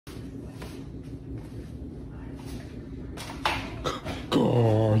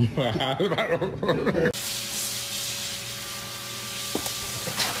There.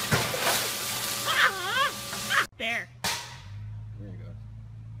 There you go.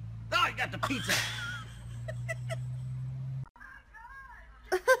 Oh, you got the pizza.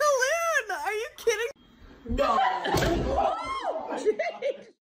 Lynn, are you kidding? No.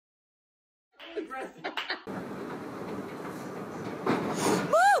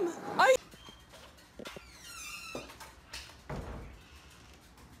 Mom, I.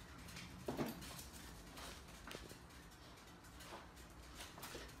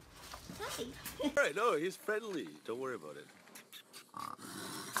 Alright, no, he's friendly. Don't worry about it. Oh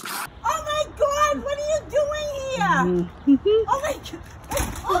my God! What are you doing here? Oh my God!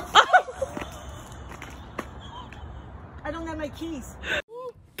 Oh. I don't have my keys.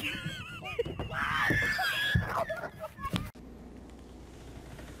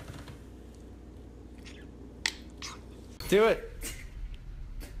 Do it.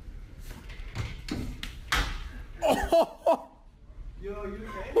 Oh. Yo, you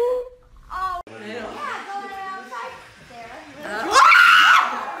okay? Oh.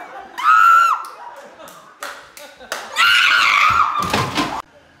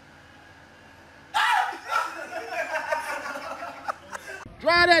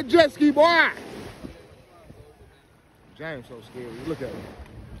 Drive that jet ski, boy! James so scared. Look at him.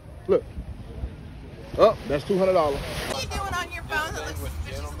 Look. Oh, that's $200. What are you doing on your phone that looks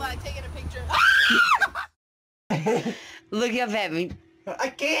suspicious about taking a picture? Look up at me. I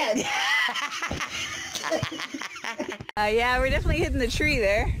can't. Yeah, we're definitely hitting the tree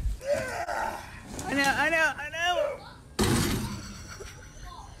there. I know.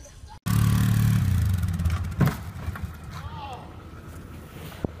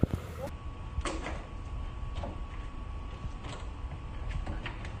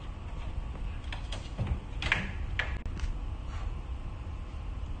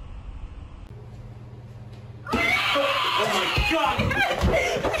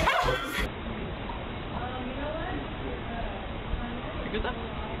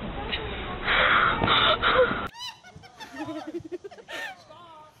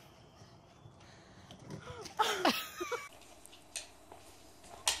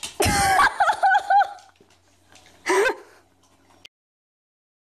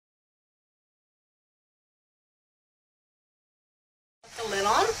 The lid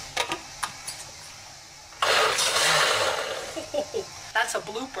on? That's a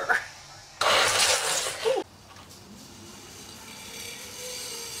blooper.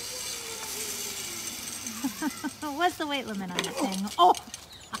 What's the weight limit on that thing? Oh!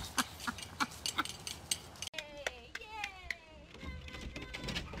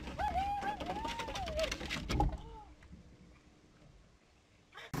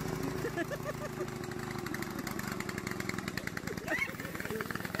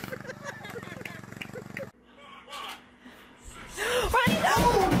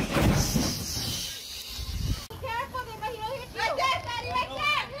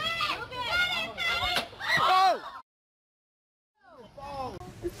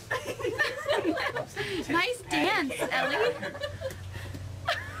 Nice dance, Ellie.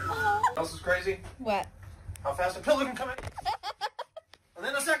 Else is crazy? What? How fast a pillow can come in. And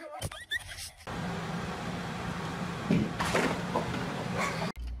then a second one.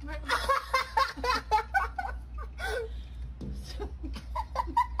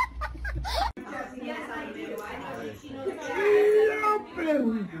 Yes, I do. I know that she knows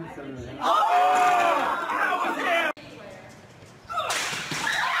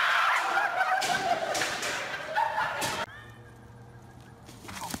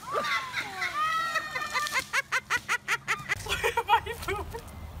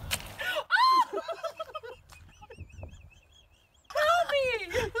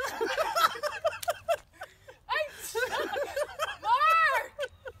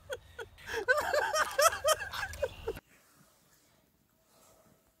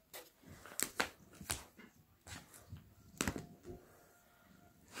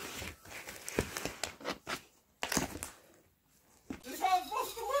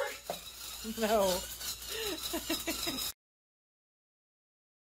No.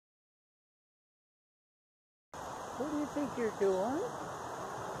 What do you think you're doing?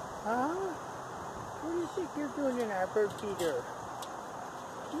 Huh? What do you think you're doing in our bird feeder?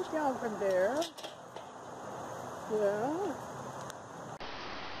 Get down from there. Yeah.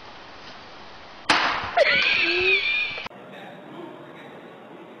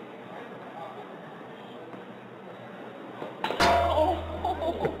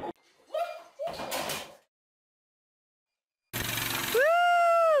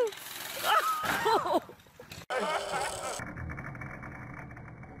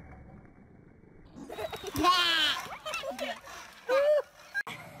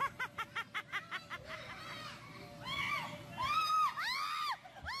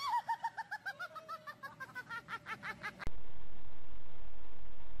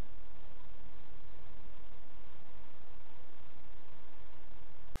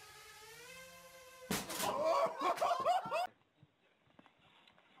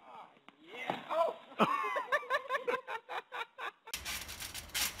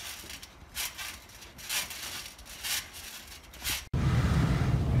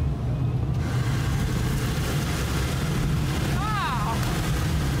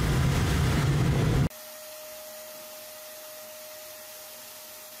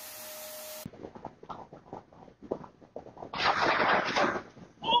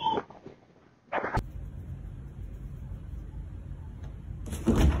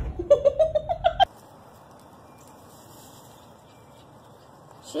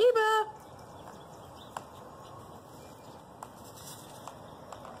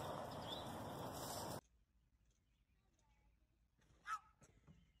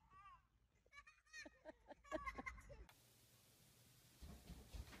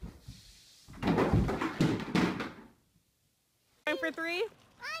 for 3?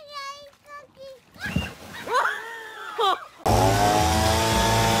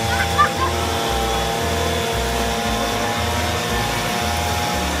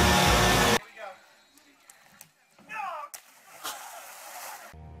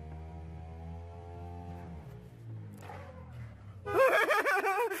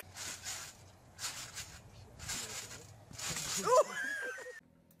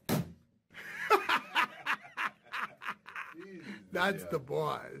 That's the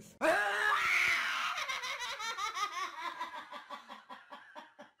boys.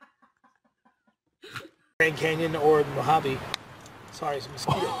 Grand Canyon or Mojave. Sorry, it's a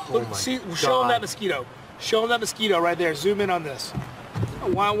mosquito. Look, see, show him that mosquito. Show him that mosquito right there. Zoom in on this.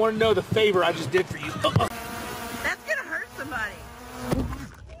 I want to know the favor I just did for you. That's gonna hurt somebody.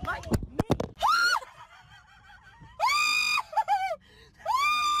 Like me.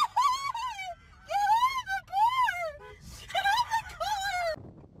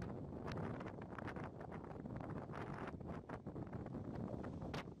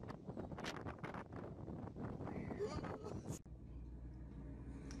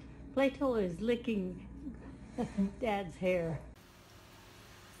 Plato is licking Dad's hair.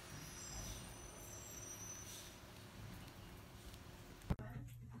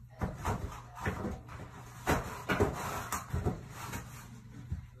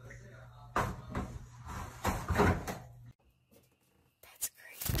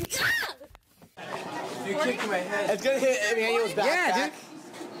 You kicked my head. It's gonna hit Emmanuel's back. Yeah, dude.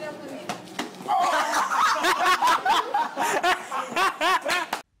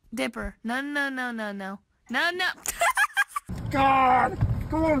 Dipper. No, no, no, no, no. No, no. God!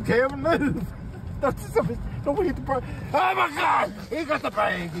 Come on, Kevin, move! Don't forget the bag. Oh my God! He got the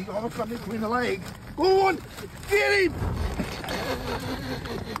bag. He almost got me between the legs. Go on! Get him!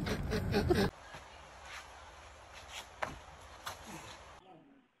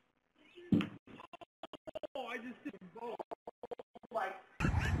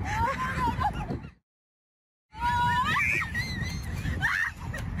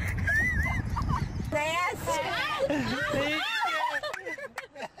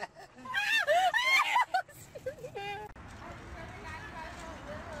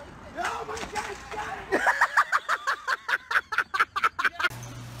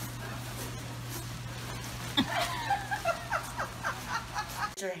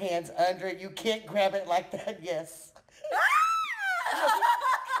 Your hands under it. You can't grab it like that. Yes.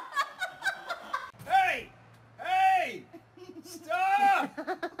 Hey! Hey! Stop!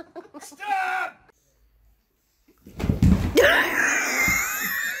 Stop!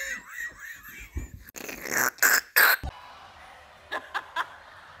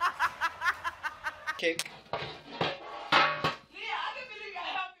 Kick.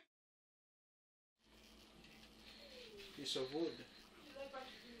 Piece of wood.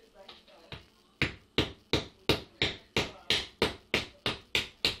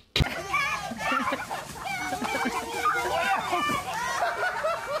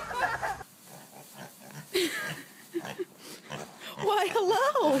 Why,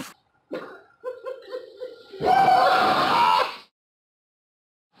 hello.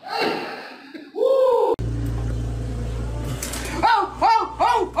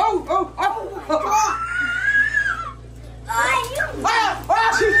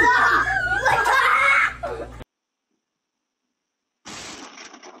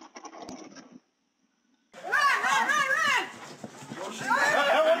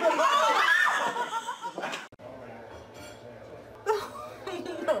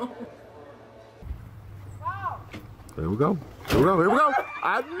 Here we go. Here we go. Here we go.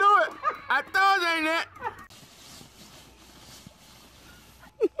 I knew it. I thought it ain't it.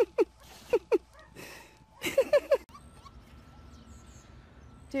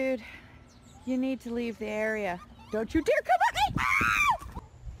 Dude, you need to leave the area. Don't you dare come at me!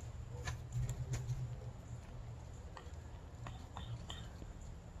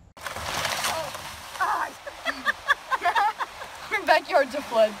 Your backyard's a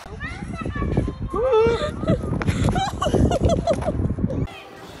flood.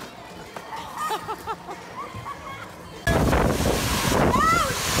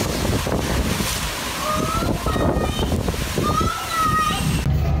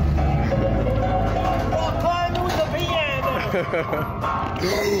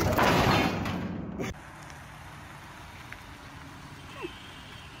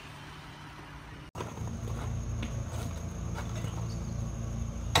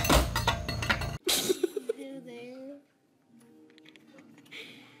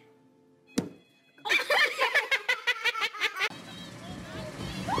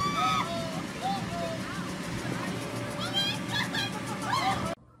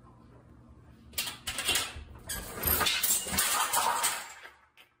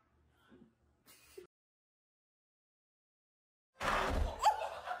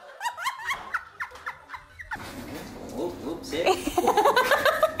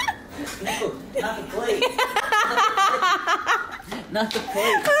 Not the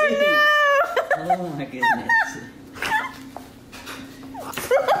plate, please. Oh my goodness.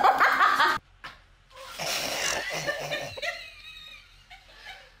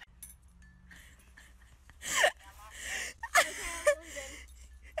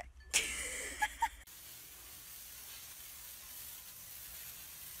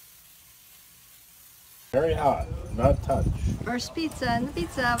 Very hot, not touch. First pizza in the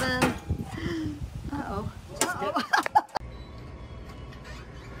pizza oven. Uh-oh. Uh-oh.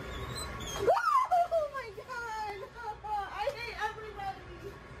 Oh my god! I hate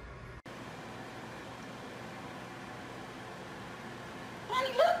everybody!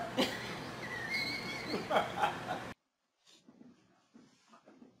 Honey, look!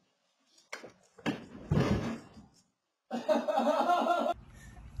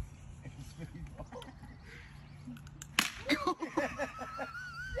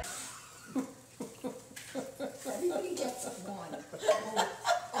 Everybody gets one.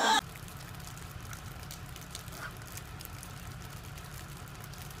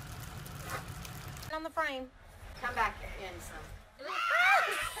 On the frame. Come back in some.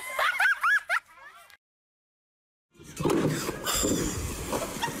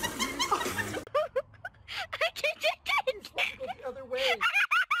 I kicked it the other way.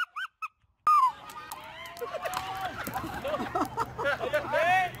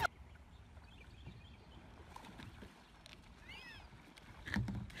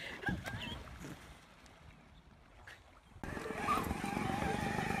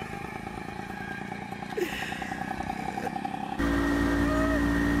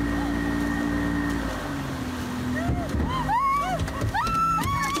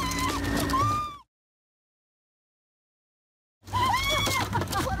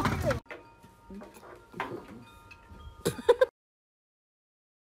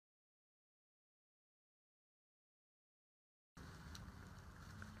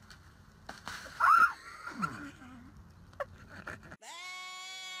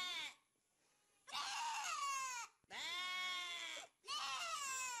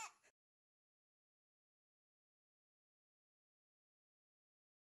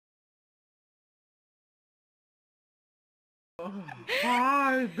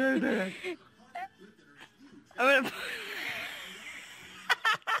 Hi, baby. I'm gonna...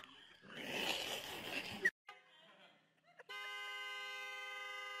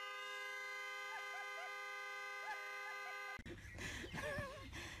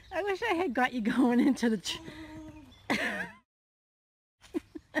 I wish I had got you going into the... A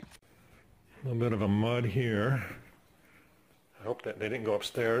little bit of a mud here. I hope that they didn't go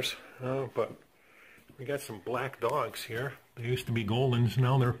upstairs, but we got some black dogs here. They used to be Goldens,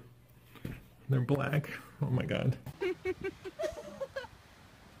 now they're black. Oh my god.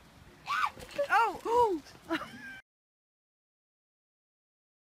 Oh!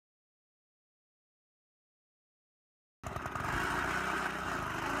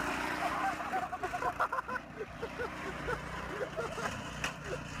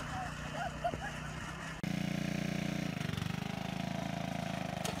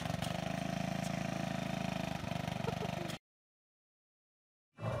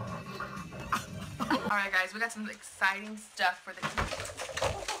 Alright guys, we got some exciting stuff for the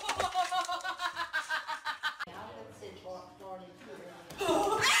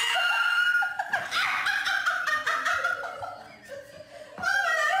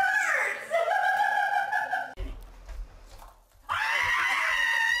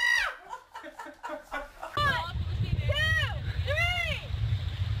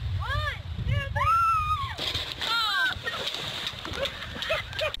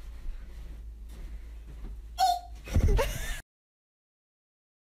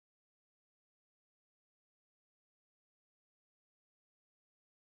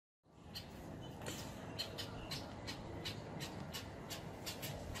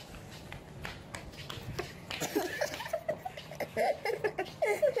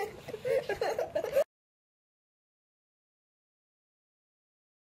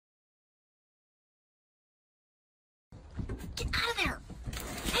Get out of there!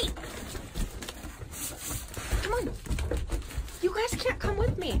 Hey! Come on! You guys can't come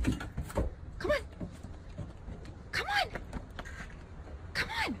with me! Come on! Come on! Come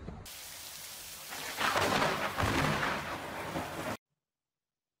on!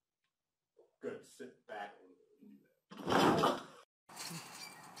 Good, sit back.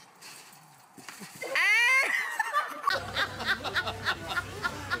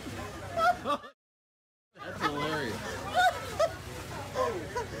 That's hilarious.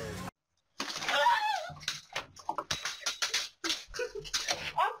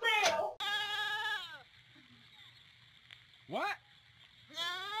 Up there!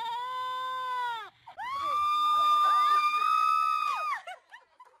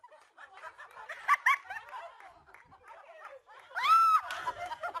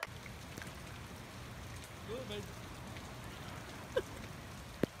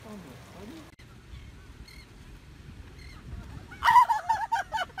 What's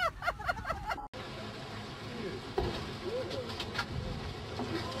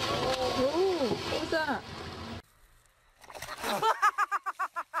that?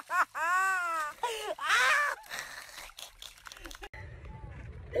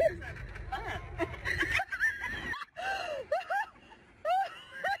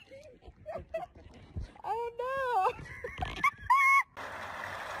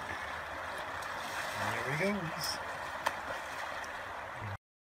 There he goes.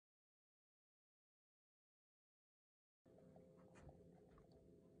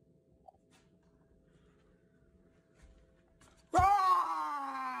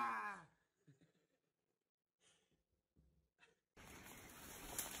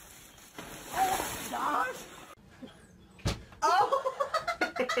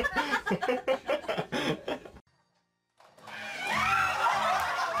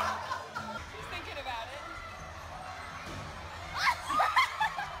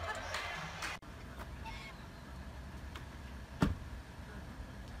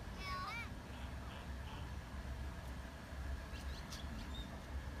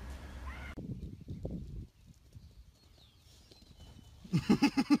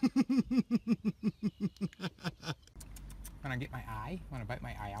 Wanna get my eye? Wanna bite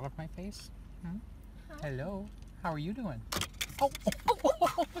my eye out of my face? Hmm? Hello? How are you doing? Oh,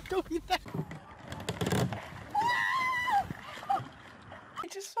 don't eat that! I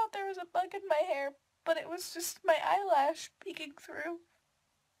just thought there was a bug in my hair, but it was just my eyelash peeking through.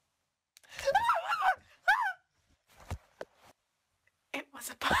 It was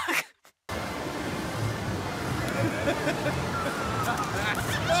a bug.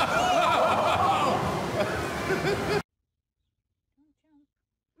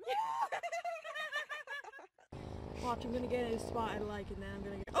 Watch, I'm gonna get in a spot I like, and then I'm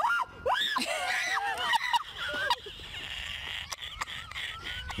gonna get.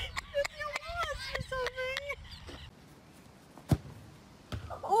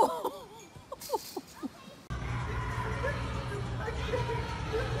 Oh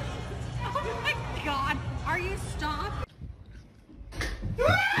my god! Are you stopped?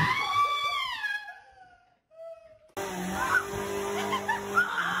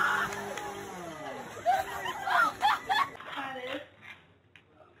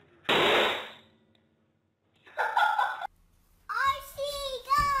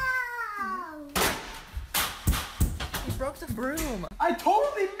 He broke the broom. I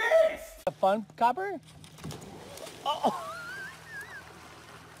totally missed! A fun copper?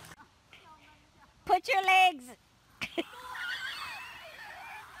 Put your legs.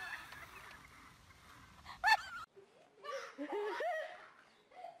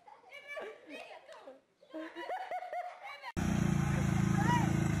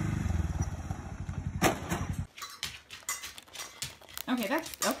 Okay,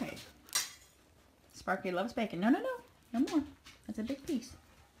 that's okay. Sparky loves bacon. No, no, no. No more. That's a big piece.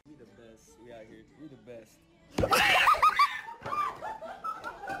 We the best. We out here. We the best.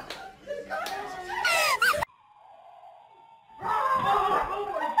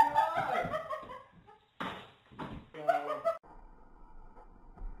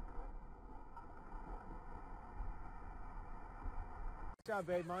 Good job,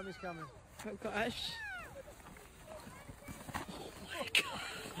 babe. Mommy's coming. Oh gosh.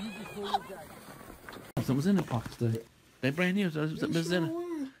 Someone's in the box today. They're brand new. So it's in it.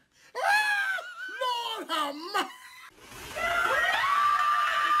 Lord, how much?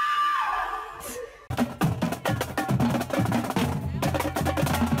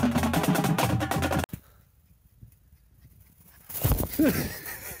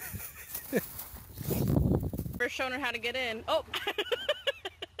 We're showing her how to get in. Oh!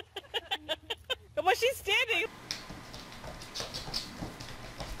 Well, she's standing.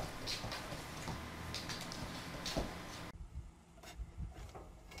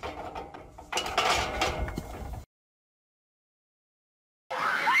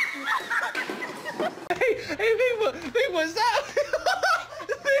 Hey, Big, what's that?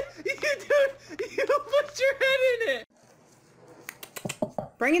 You put your head in it.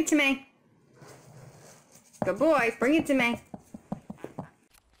 Bring it to me. Good boy, bring it to me.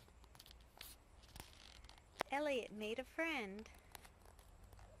 Elliot made a friend.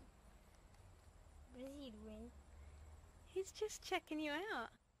 What is he doing? He's just checking you out.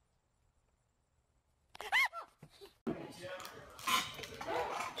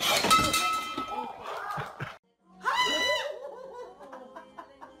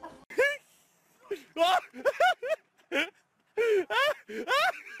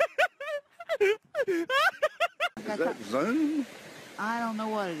 Is that zone? I don't know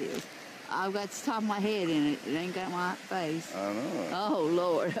what it is. I've got the top of my head in it. It ain't got my face. I know. Oh,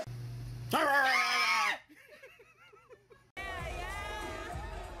 Lord.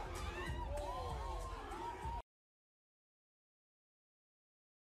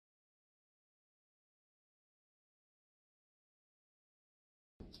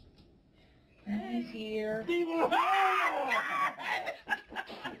 Here.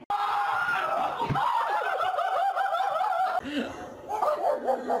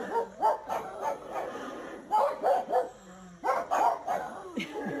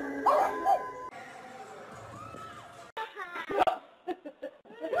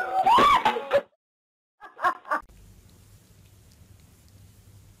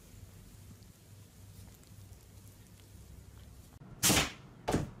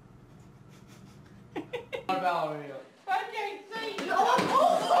 I can't see.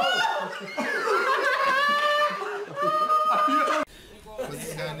 What's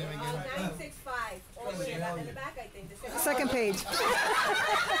his guy name again? 965. All the way back in the back, I think. Second page.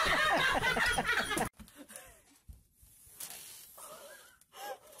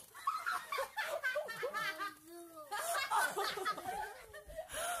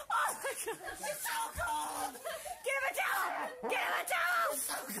 It's so cold! Give it to him! Give it to him! It's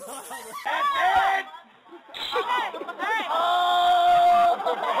so cold!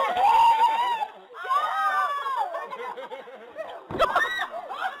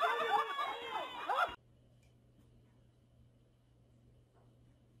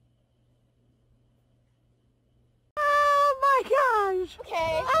 Oh my gosh!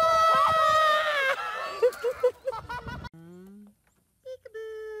 Okay.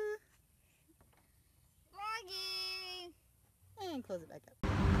 Peekaboo. Vlogging. And close it back up.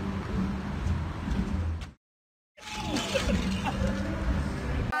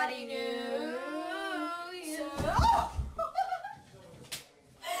 Body new.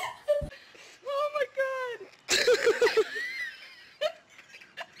 Oh my god!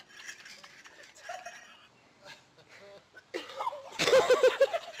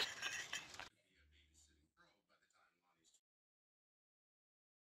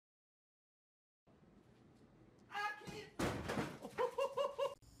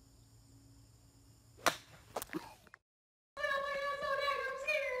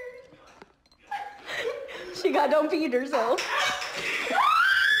 She got done peed herself.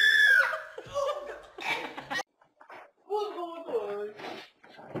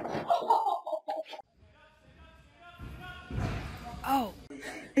 Oh.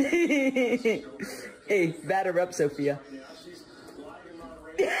 Hey, batter up, Sophia.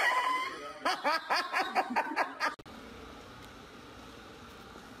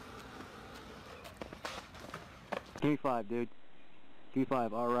 G5, dude.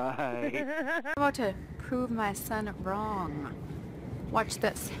 G5, alright. I'm about to prove my son wrong. Watch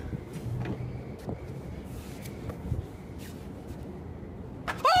this.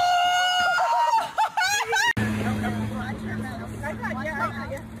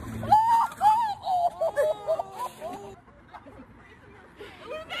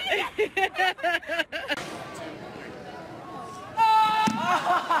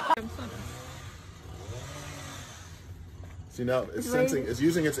 See now, it's sensing, it's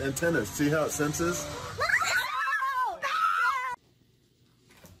using its antennas. See how it senses?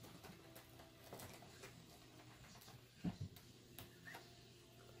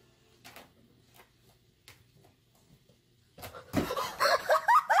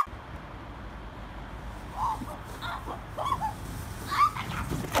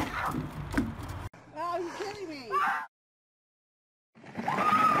 Oh, you're kidding me.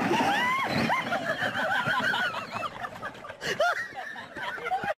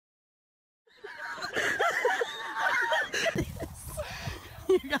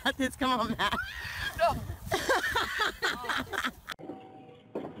 You got this. Come on, Matt. No.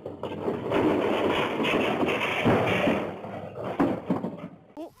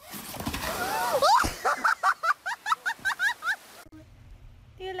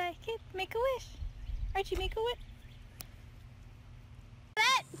 Do you like it? Make a wish. Archie, make a wish.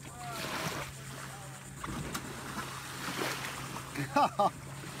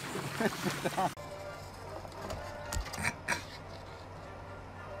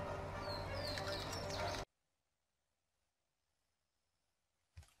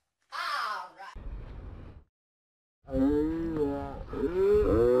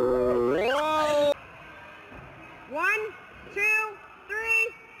 One, two,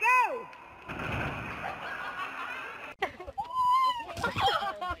 three, go!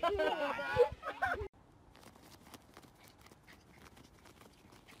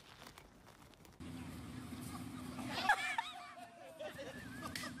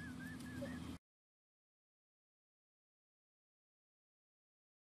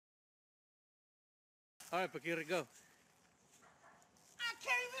 All right, Paquira, go.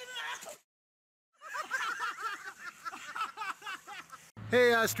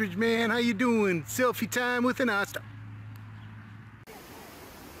 Hey, ostrich man, how you doing? Selfie time with an ostrich.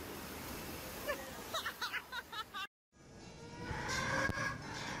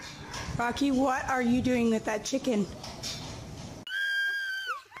 Rocky, what are you doing with that chicken?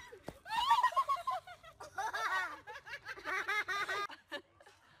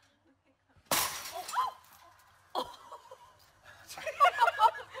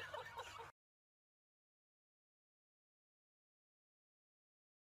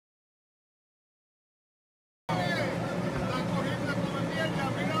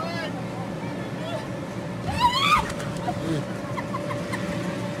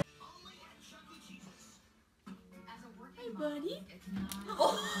 Hey, buddy.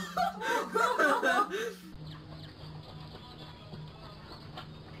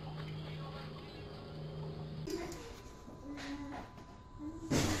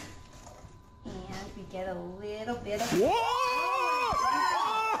 And we get a little bit of... Whoa!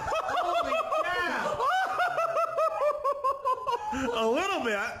 Holy cow! A little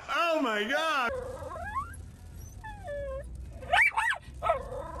bit? Oh my God!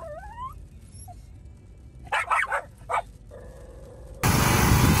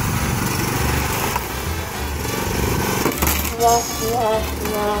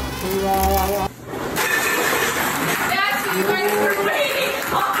 That's what you guys were waiting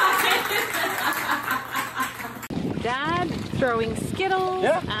Dad throwing Skittles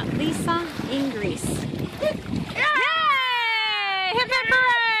at Lisa in Greece. Yay! Hip hip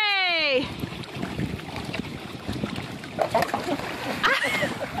hooray!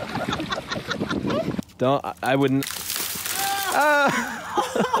 Don't. I wouldn't. Oh!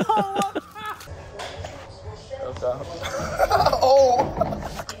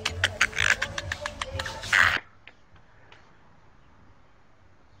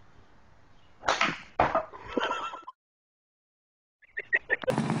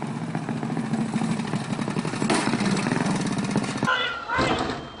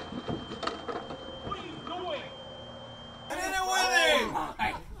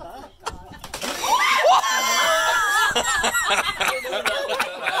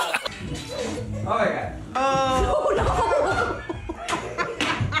 Oh my God. Oh no!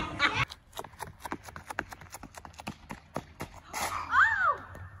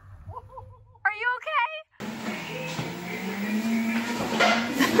 Are you okay?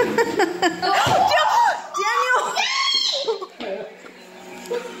 Daniel!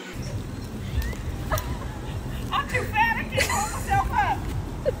 I'm too fat, I can't hold myself up.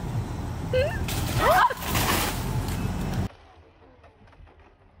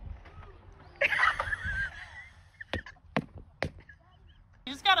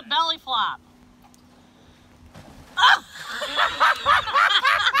 You just got a belly flop.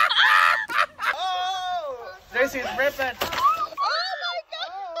 Oh! Lucy's ripping.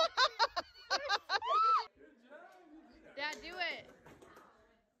 Dad, do it.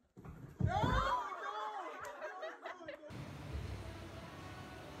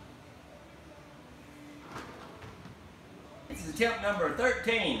 This is attempt number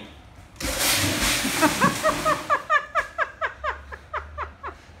 13.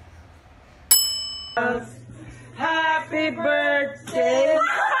 Happy birthday!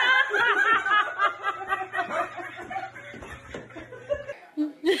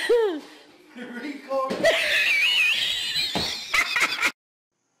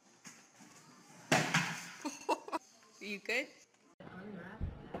 You good?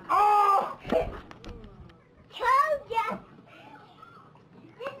 Oh! Just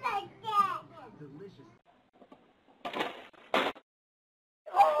like that.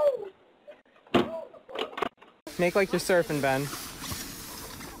 Make like you're surfing, Ben.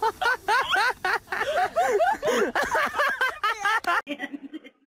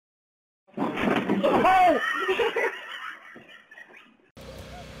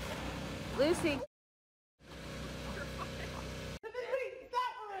 Lucy.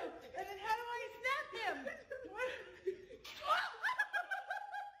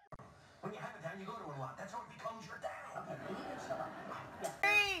 When you have it down, you go to a lot. That's how it becomes your down.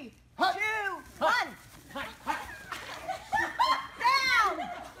 3, 2, 1. Down.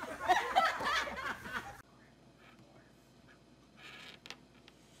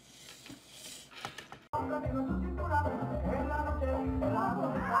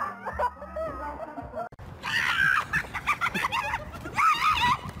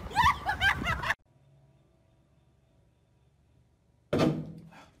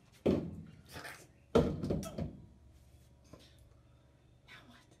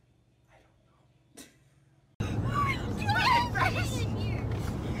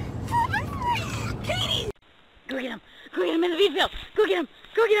 beef bill. Go get him.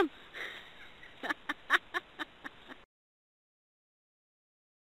 Go get him.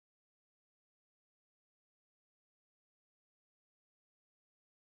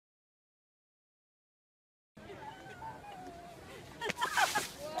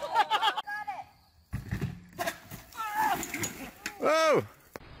 Whoa!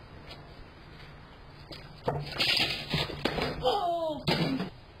 Oh.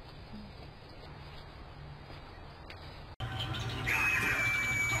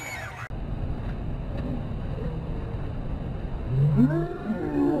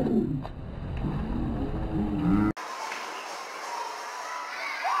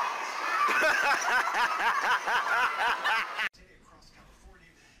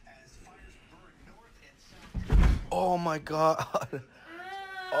 Oh my God.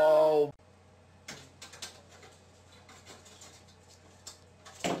 Oh.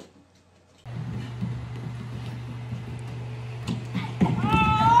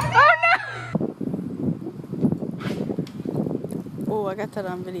 Oh, I got that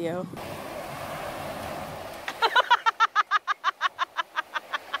on video.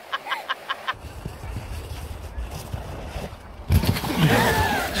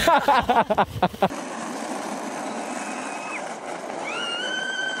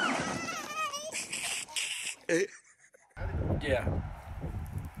 Yeah.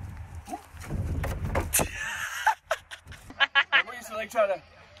 We used to like try to.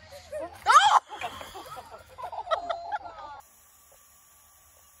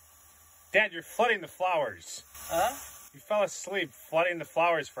 Dad, you're flooding the flowers. Huh? You fell asleep flooding the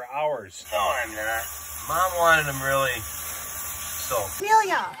flowers for hours. No, I'm not. Mom wanted them really soaked.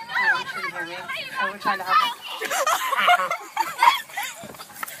 Amelia! Oh, you shouldn't hear me. Oh, we're trying to help her.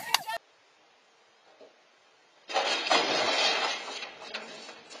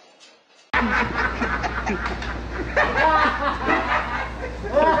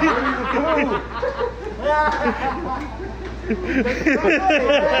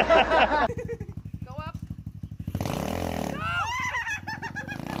 Go up.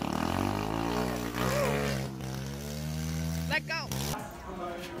 Let go.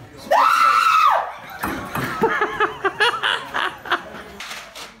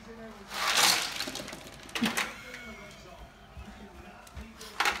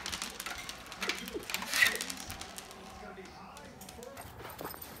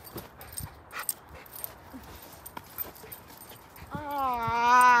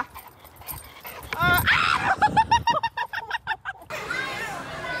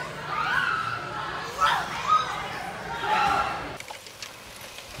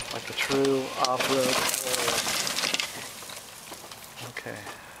 Like a true off-road player. Okay.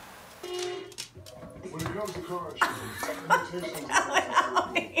 When it comes to cars,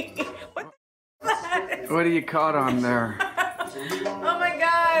 What do you caught on there? Oh my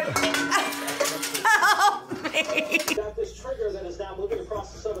God! Help me! Got this trigger that is now moving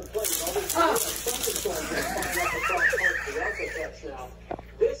across the southern plains. All these thunderstorms are firing up across parts of the Alpha now.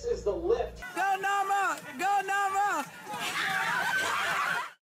 This is the lift. Go Nama! Go Nama!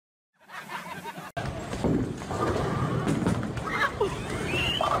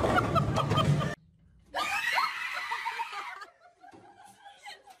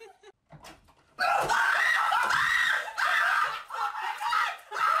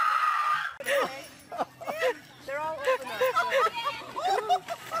 They're all open up.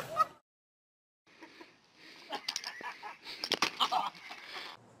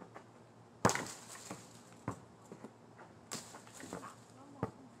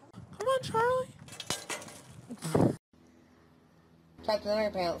 Come on, Charlie. Captain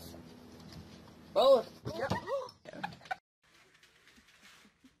Underpants. Both. Yep.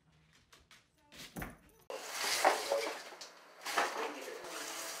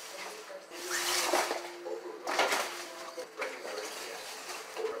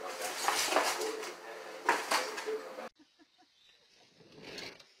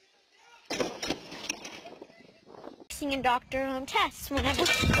 And doctor tests whenever.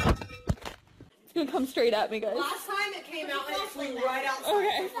 It's gonna come straight at me, guys. Last time it came out and it flew right outside.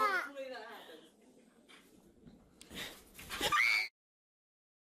 Okay.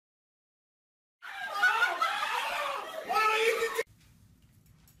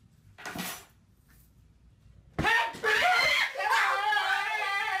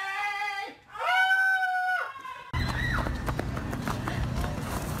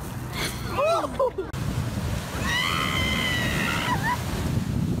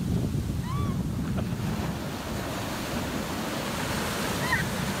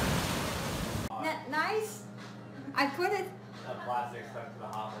 Nice. I put it. That plastic stuck to the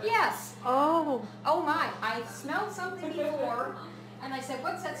hopper. Yes. Oh. Oh my. I smelled something before, and I said,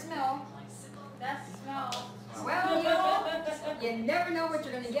 what's that smell? That smell. Well, you know, you never know what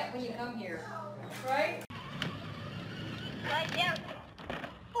you're going to get when you come here. Right? Right there.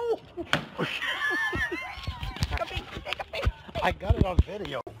 Oh. I got it on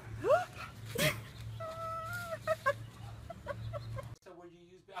video. So would you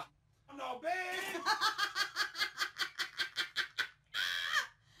use... Oh, no, babe!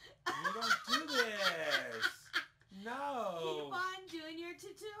 You don't do this. No. Keep on doing your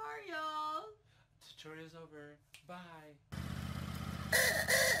tutorial. Tutorial's over. Bye.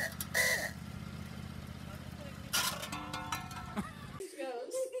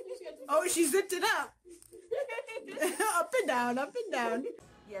 Oh, she zipped it up. Up and down, up and down.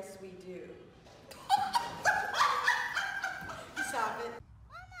 Yes, we do. Stop it.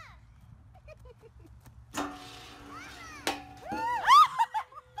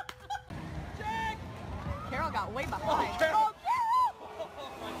 Carol got way behind. Oh, Carol.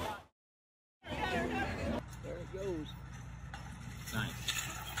 There it goes. Nice.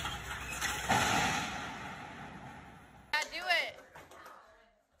 Yeah, do it.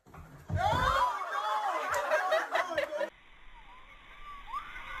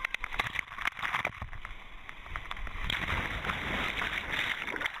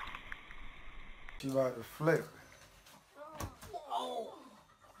 She about to flip.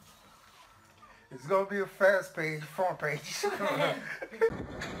 It's gonna be a fast page, front page.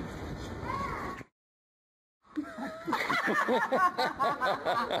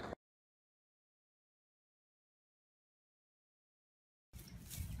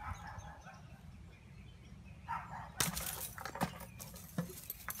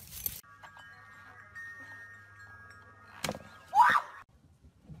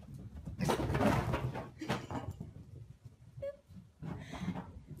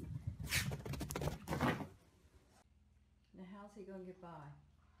 Now, how's he gonna get by?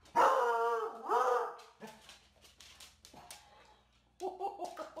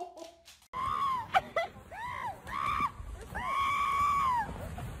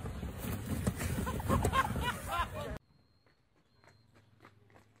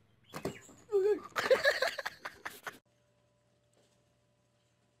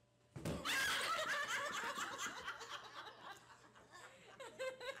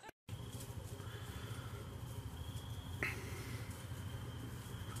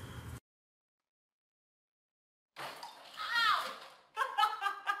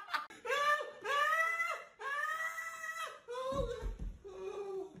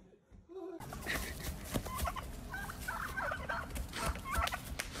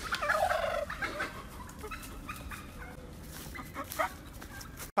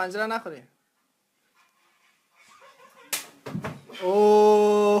 پنجره نخوری.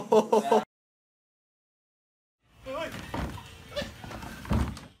 اوه.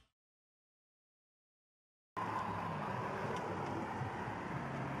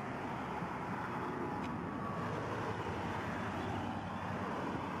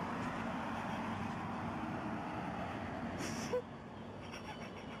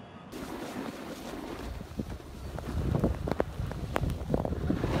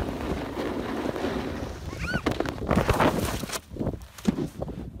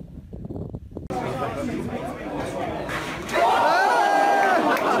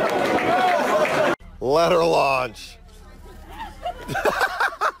 Let her launch.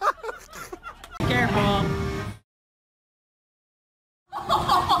 Careful.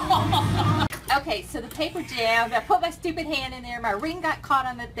 Okay, so the paper jammed. I put my stupid hand in there. My ring got caught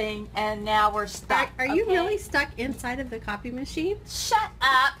on the thing, and now we're stuck. Are you really stuck inside of the copy machine? Shut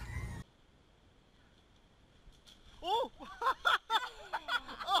up.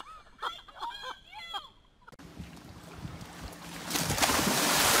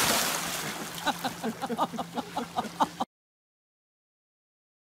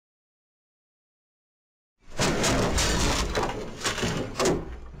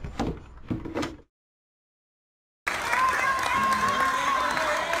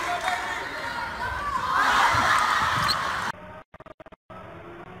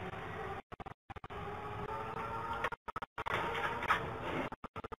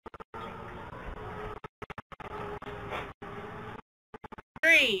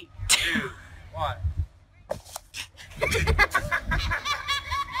 Three, two, one.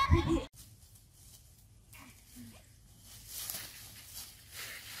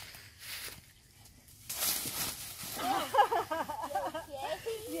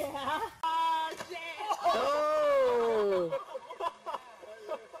 Yeah. Oh!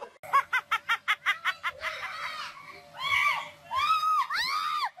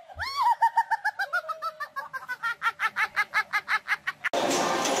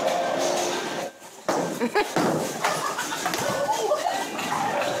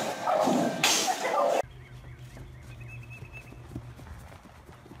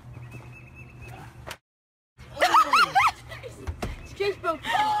 Just broke.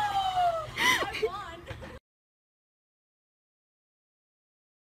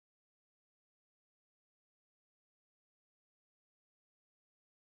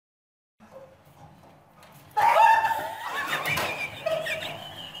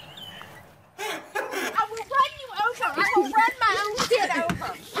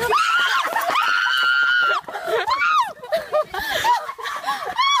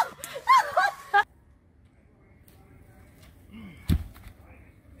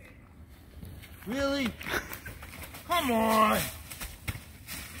 Really? Come on!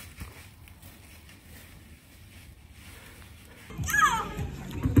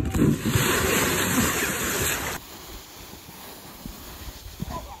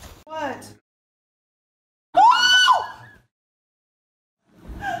 What?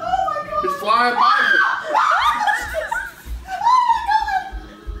 It's flying by you.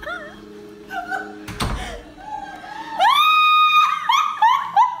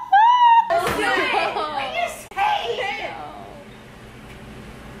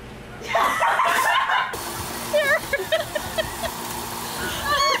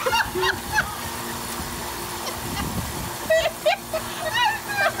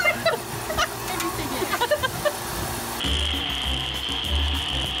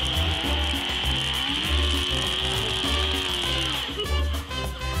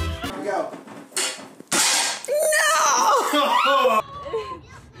 Go. No!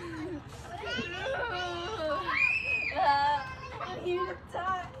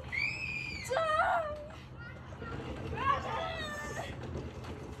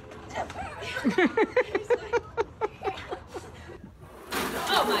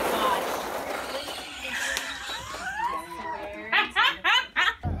 Oh my gosh.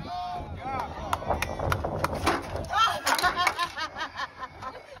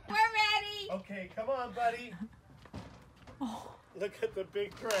 We're ready. Okay, come on, buddy. Oh. Look at the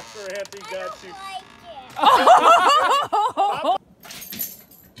big pressure Andy got you.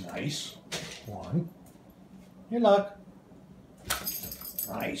 Nice. 1. Here, look.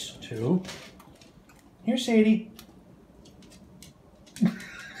 Nice. 2. Here, Sadie.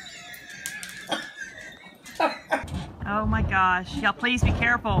 Oh my gosh. Y'all please be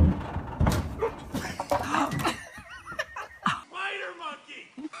careful. Spider monkey!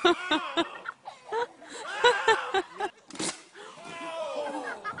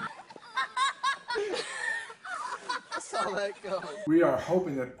 I saw that going. We are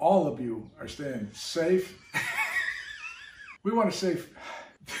hoping that all of you are staying safe. We want to save.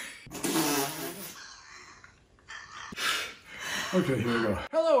 Okay, here we go.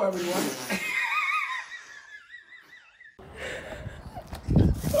 Hello, everyone.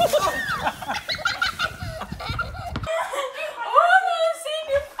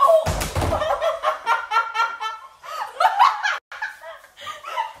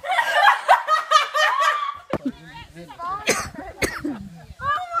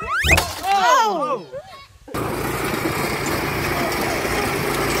 Oh!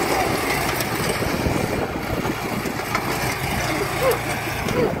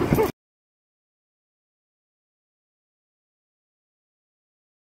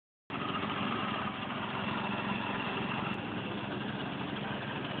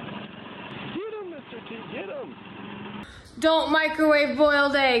 Mr. T, get him! Don't microwave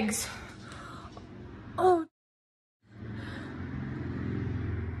boiled eggs. Oh.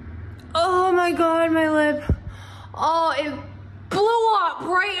 Oh my god, my lip. Oh, it blew up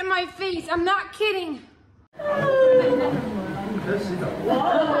right in my face. I'm not kidding.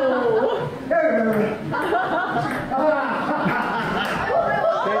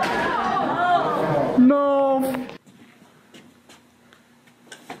 No.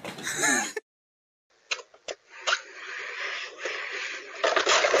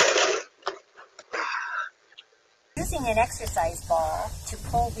 Using an exercise ball to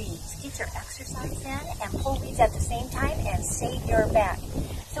pull weeds. Get your exercise in and pull weeds at the same time and save your back.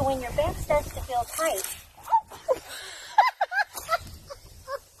 So when your back starts to feel tight,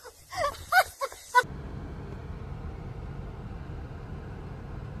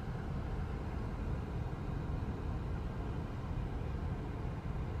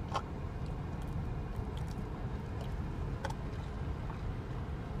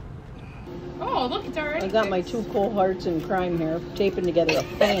 Oh, look, it's already I got my 2 cold hearts in crime here, taping together a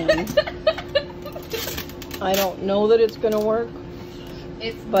fan. I don't know that it's going to work,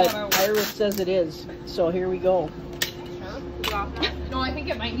 but Iris says it is. So here we go. Sure. No, I think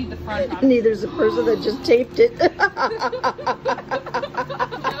it might need the front. Neither's the person that just taped it.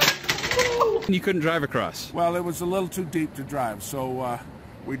 You couldn't drive across. Well, it was a little too deep to drive, so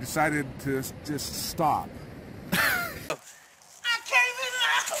we decided to just stop.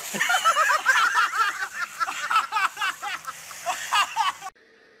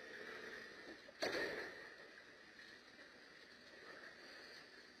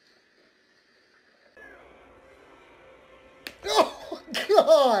 Oh,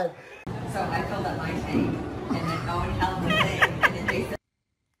 God! So I filled up my tank, and then Owen held the thing, and then Jason.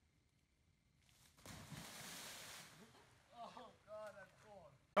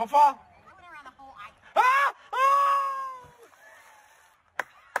 Don't fall. Ah!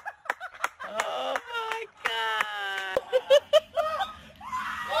 Oh my God!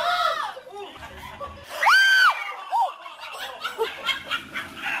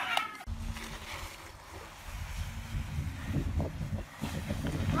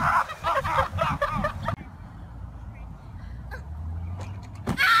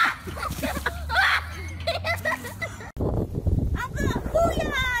 I'm gonna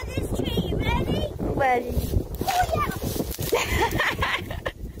booyah this tree. Ready? Ready. Booyah!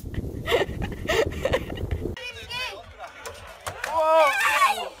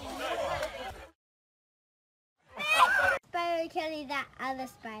 Spider killing that other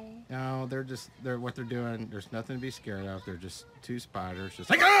spider. No, they're what they're doing. There's nothing to be scared of. They're just two spiders, just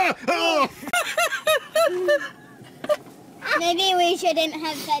like ah! Oh! Maybe we shouldn't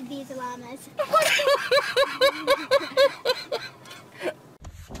have fed these llamas.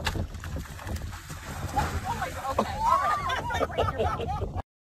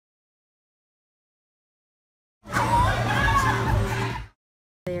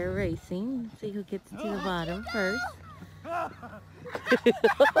 They're racing. See who gets to the bottom first.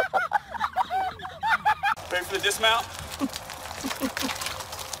 Ready for the dismount?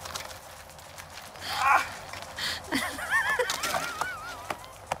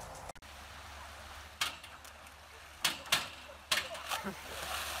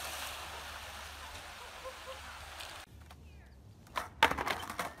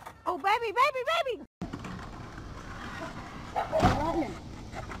 Oh, baby, baby, baby!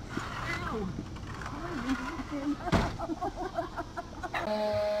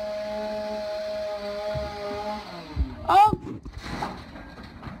 Oh!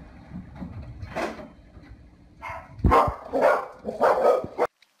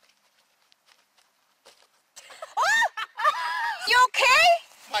 You okay?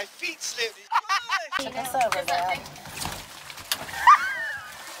 My feet slipped. Took us over, Dad.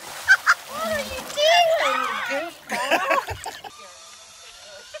 What are you doing?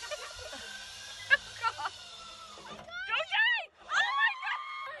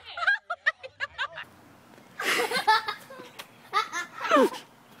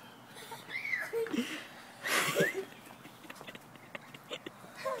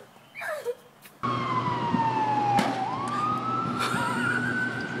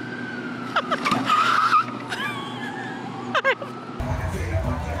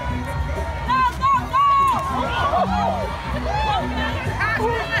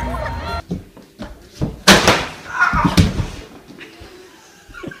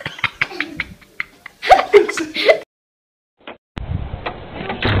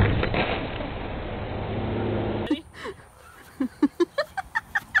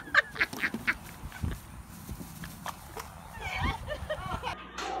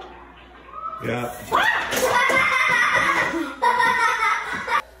 Yeah.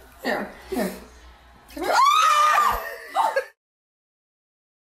 Here, here. Come here.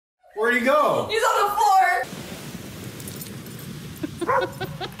 Where'd he go? He's on the floor.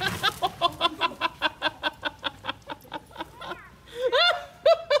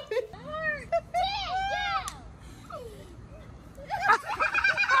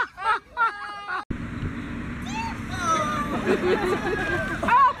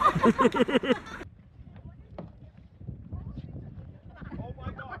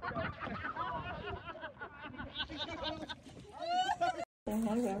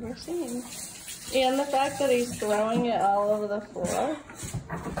 I've ever seen. And the fact that he's throwing it all over the floor.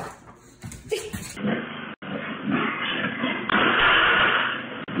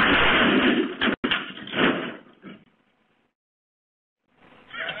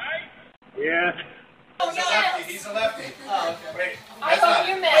 Yeah. He's a lefty. He's a lefty. Oh, okay. Wait. I thought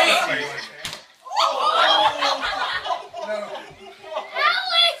you meant.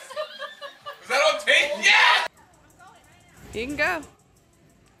 Alex! Is that on tape? Yeah! You can go.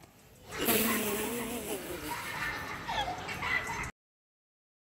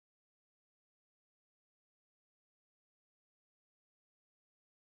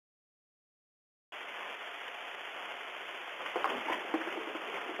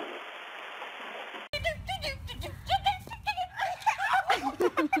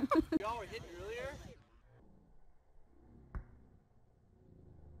 hit you earlier?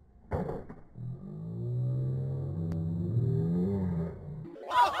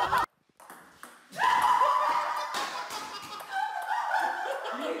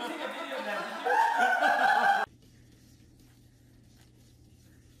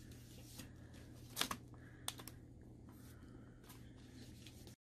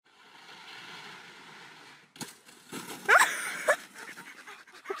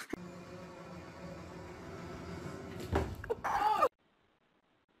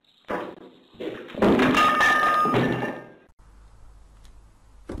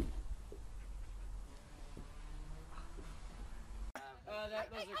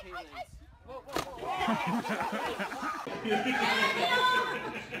 Those are Caitlin's. Whoa, whoa, whoa,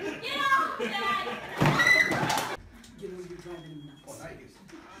 Get off, Dad! You know you're driving him nuts. Oh, nice.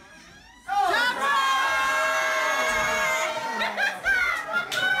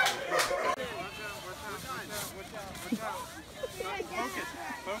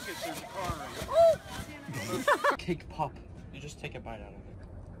 Focus, there's a car right. Cake pop. You just take a bite out of it.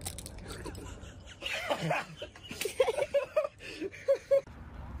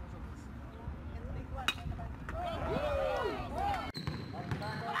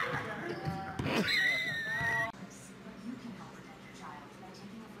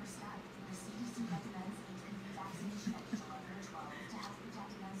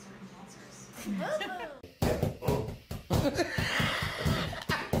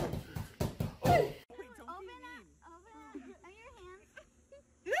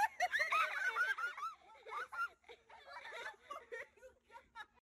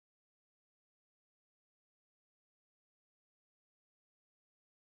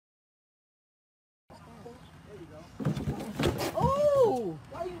 Oh!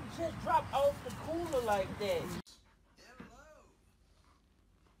 Why you just drop off the cooler like that?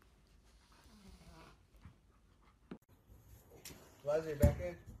 Leslie, back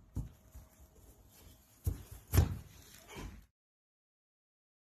in.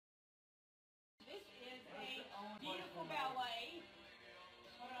 This is a beautiful ballet.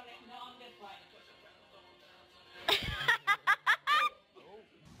 Hold on, no, I'm just like.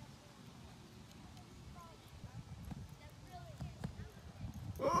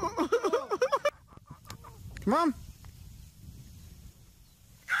 Come on.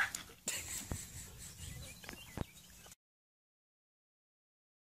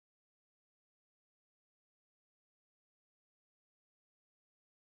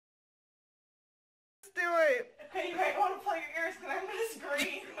 Let's do it. Okay, you might want to plug your ears because I'm going to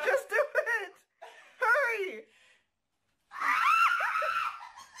scream. Just do it. Hurry.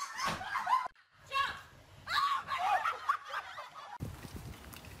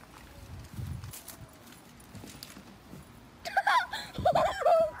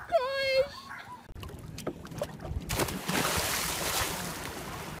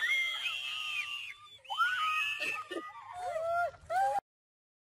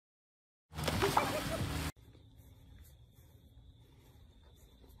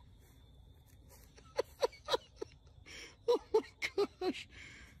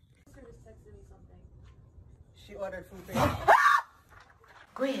 She ordered food for you.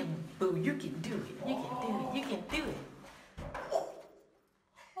 Go ahead, boo. You can do it. You can do it. You can do it.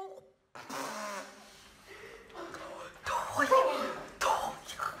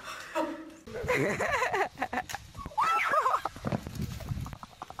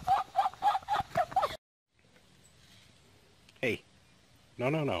 Hey. No,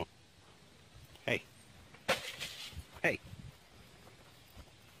 no, no. Hey. Hey.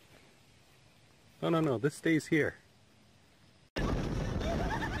 No, no, no. This stays here.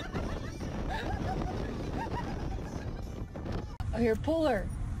 Oh, here, pull her.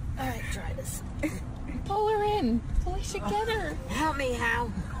 All right, try this. Pull her in. We should get her. Help me,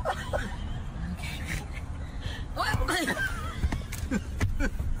 Hal.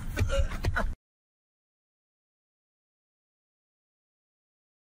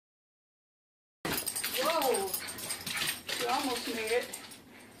 Whoa! You almost made it.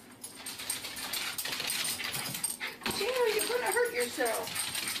 Gina, you're gonna hurt yourself.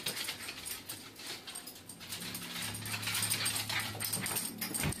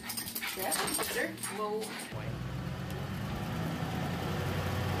 That's better. Whoa.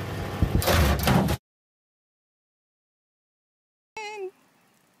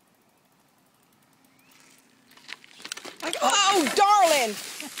 Oh, darling!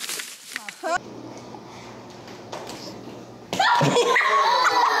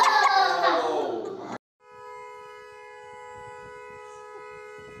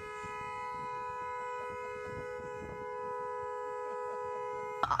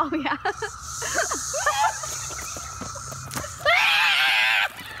 Oh. Oh, yeah.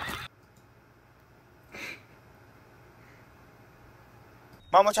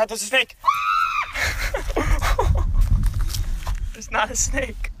 Mom, watch out, there's a snake! It's not a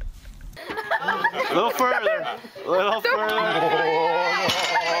snake. A little further. A little further.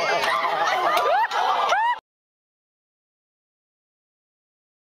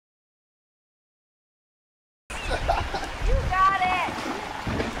 You got it!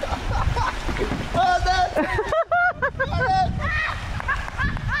 Oh, that's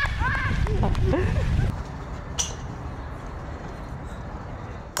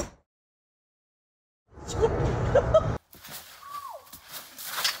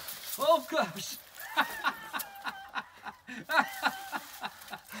Oh gosh!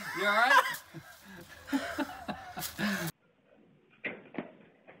 You alright?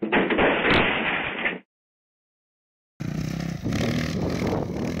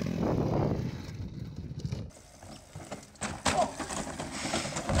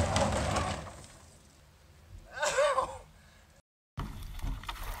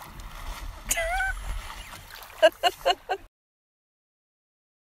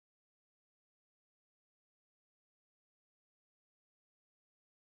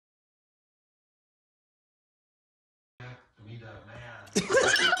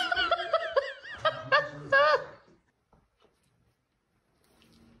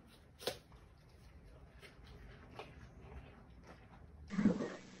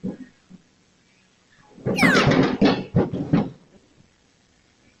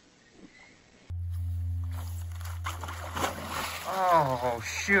 Oh,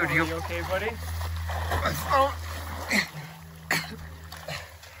 shoot. Are you okay, buddy?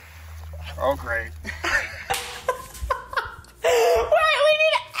 Oh, great.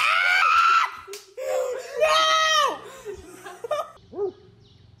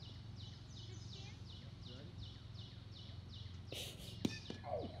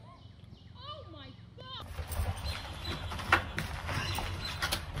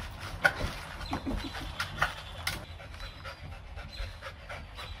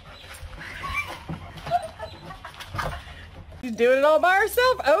 She's doing it all by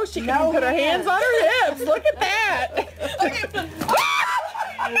herself. Oh, she can even put her hands on her hips. Look at that.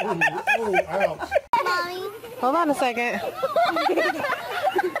 Oh, ouch. Hold on a second.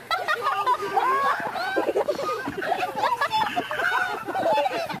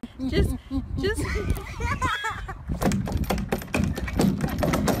 Just.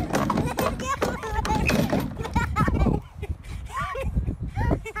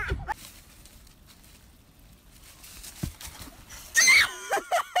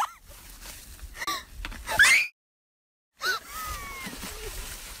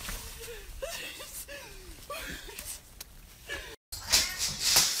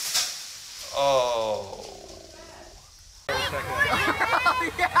 Oh.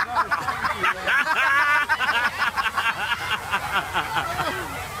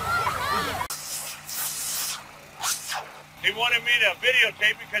 He wanted me to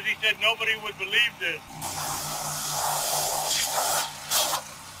videotape because he said nobody would believe this.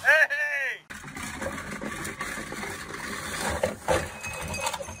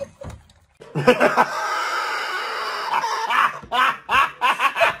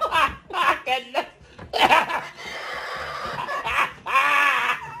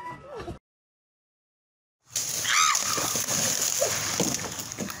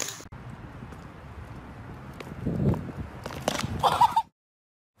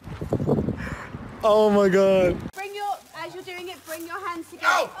 Oh my god. As you're doing it, bring your hands together.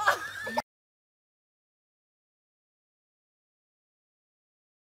 Oh.